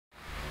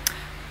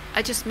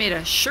I just made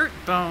a shirt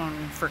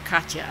bone for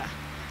Katia.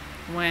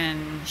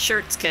 When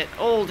shirts get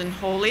old and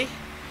holey,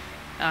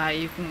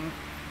 you can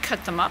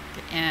cut them up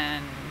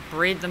and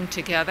braid them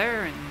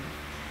together and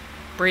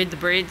braid the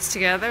braids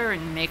together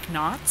and make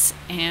knots.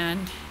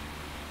 And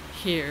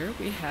here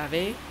we have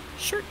a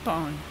shirt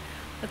bone.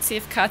 Let's see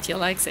if Katia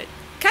likes it.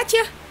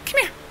 Katia,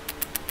 come here.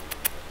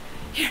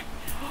 Here.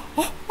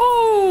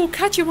 Oh,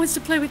 Katia wants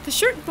to play with the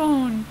shirt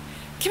bone.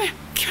 Come here,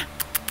 come on.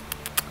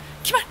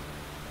 Come on,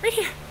 right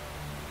here.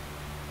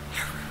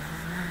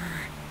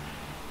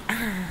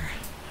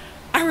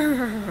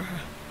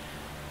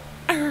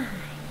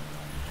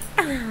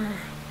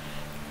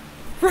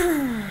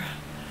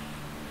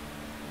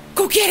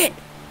 Go get it!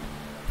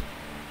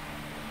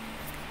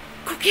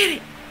 Go get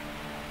it!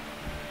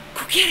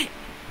 Go get it!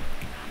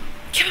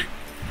 Come on!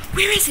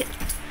 Where is it?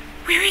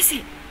 Where is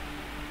it?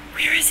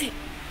 Where is it?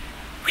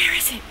 Where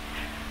is it?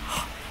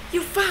 Oh,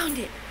 you found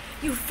it!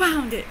 You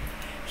found it!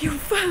 You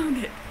found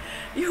it!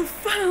 You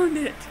found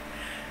it!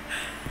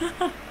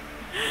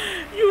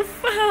 You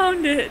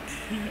found it!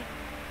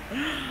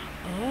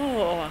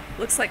 Oh,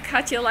 looks like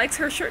Katia likes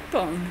her shirt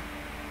bone.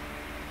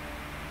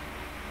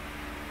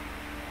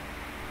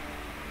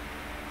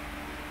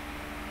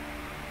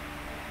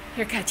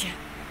 Here, Katia.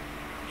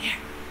 Here.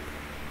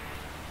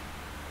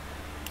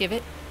 Give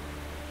it.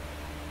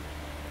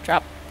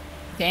 Drop.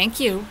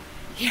 Thank you.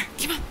 Here,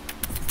 come on.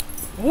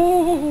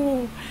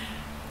 Oh,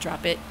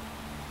 drop it.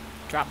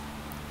 Drop.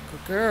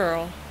 Good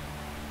girl.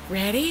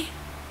 Ready?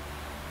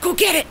 Go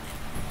get it!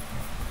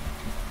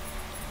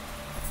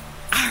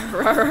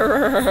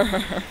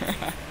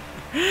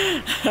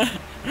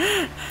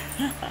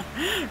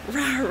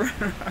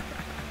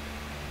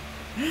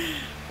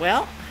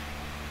 Well,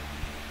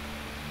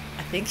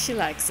 I think she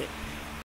likes it.